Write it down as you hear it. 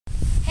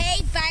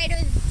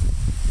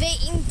Bait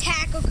and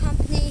Tackle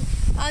Company.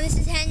 This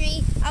is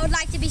Henry. I would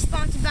like to be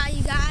sponsored by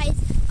you guys.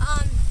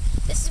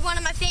 This is one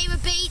of my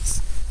favorite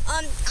baits.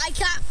 I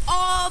got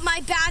all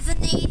my bass on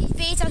these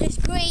baits are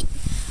just great.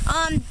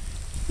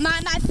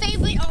 My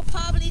favorite are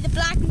probably the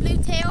black and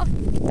blue tail.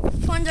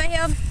 This one's right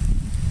here.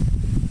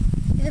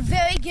 They're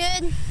very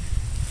good.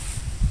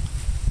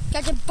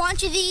 Got a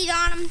bunch of these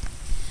on them.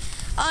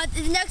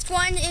 The next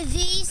one is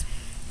these,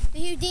 the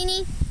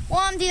Houdini.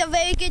 These are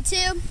very good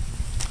too.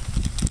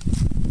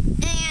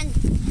 And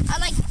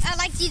I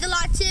like these a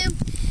lot too.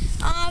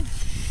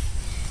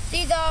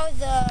 These are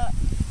the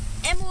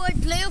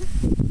emerald blue.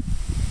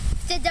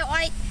 Did that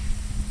right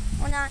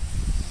or not?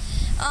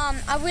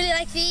 I really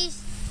like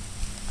these.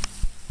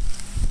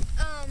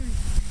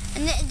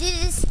 And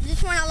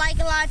this one I like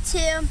a lot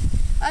too.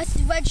 This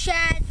is red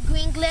shad,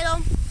 green glitter.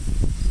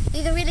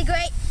 These are really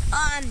great.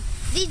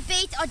 These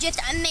baits are just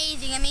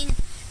amazing. I mean,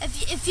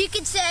 if you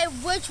could say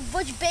which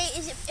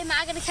bait am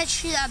I gonna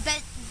catch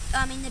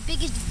the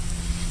biggest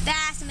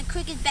bass and the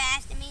quickest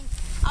bass, I mean,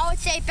 I would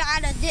say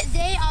batter.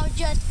 They are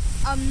just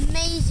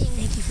amazing.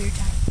 Thank you for your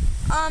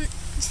time.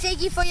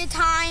 Thank you for your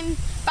time,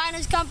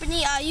 Bino's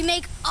Company. You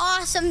make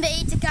awesome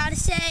baits, I gotta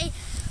say.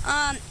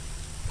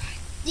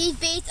 These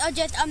baits are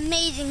just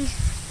amazing.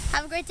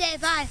 Have a great day.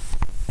 Bye.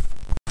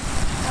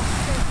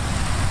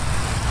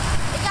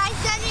 Hey guys,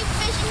 Henry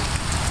fishing.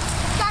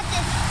 Got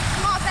this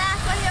small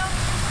bass right here.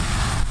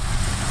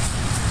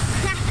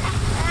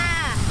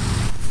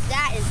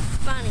 That is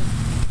funny.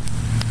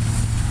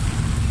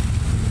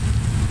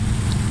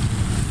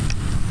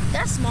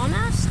 That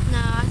smallmouth?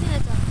 No, I think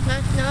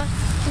that's No,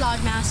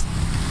 largemouth.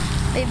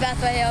 big bass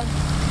right here.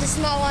 The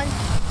small one.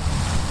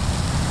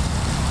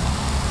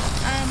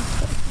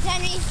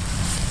 Henry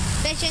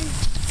fishing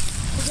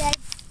today.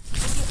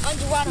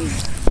 Underwater.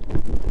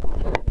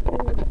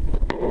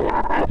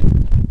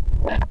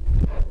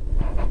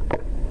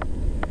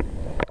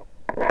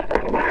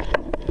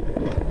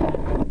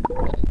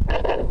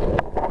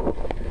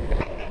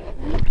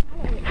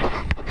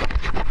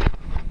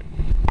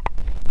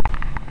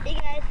 Hey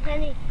guys,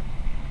 Henry.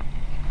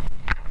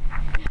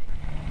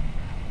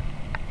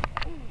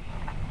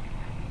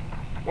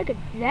 Look at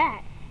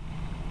that.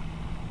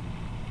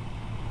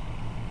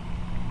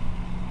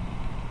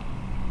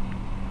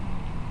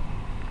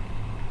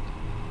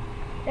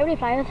 Everybody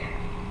find it?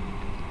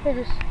 Let's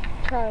just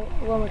try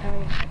one more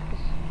time.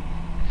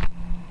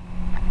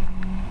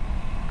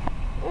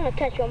 I'm gonna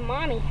catch your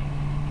mommy.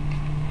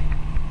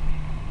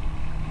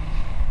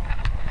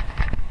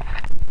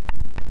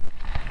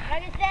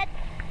 Like I said,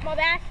 small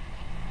bass.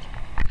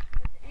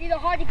 It's either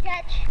hard to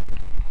catch.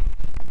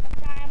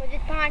 Sometimes with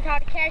this pond's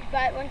hard to catch,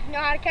 but once you know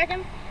how to catch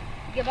them,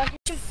 you get a bunch of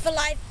Fishing for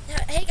Life.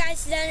 Hey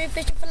guys, it's Henry,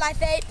 Fishing for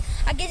Life 8.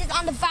 I guess it's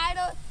on the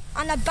Vital,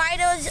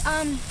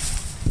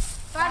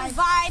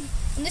 Vibe.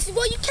 And this is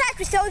what you catch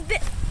with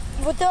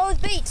those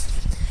baits.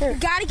 Here. You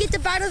gotta get the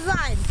Vital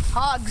Vibe.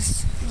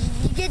 Hogs.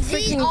 You get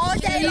these all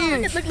day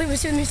long. Look, let me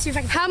see if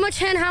I can. How much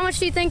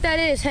do you think that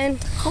is, Hen?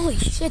 Holy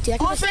shit, dude.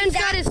 My friend's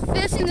got his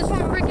fist in this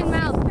freaking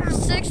mouth.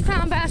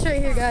 6-pound bass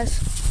right here, guys.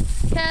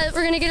 Okay,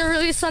 we're gonna get a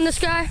release on this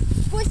guy.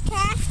 First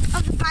cast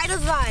of the Vital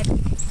Vibe.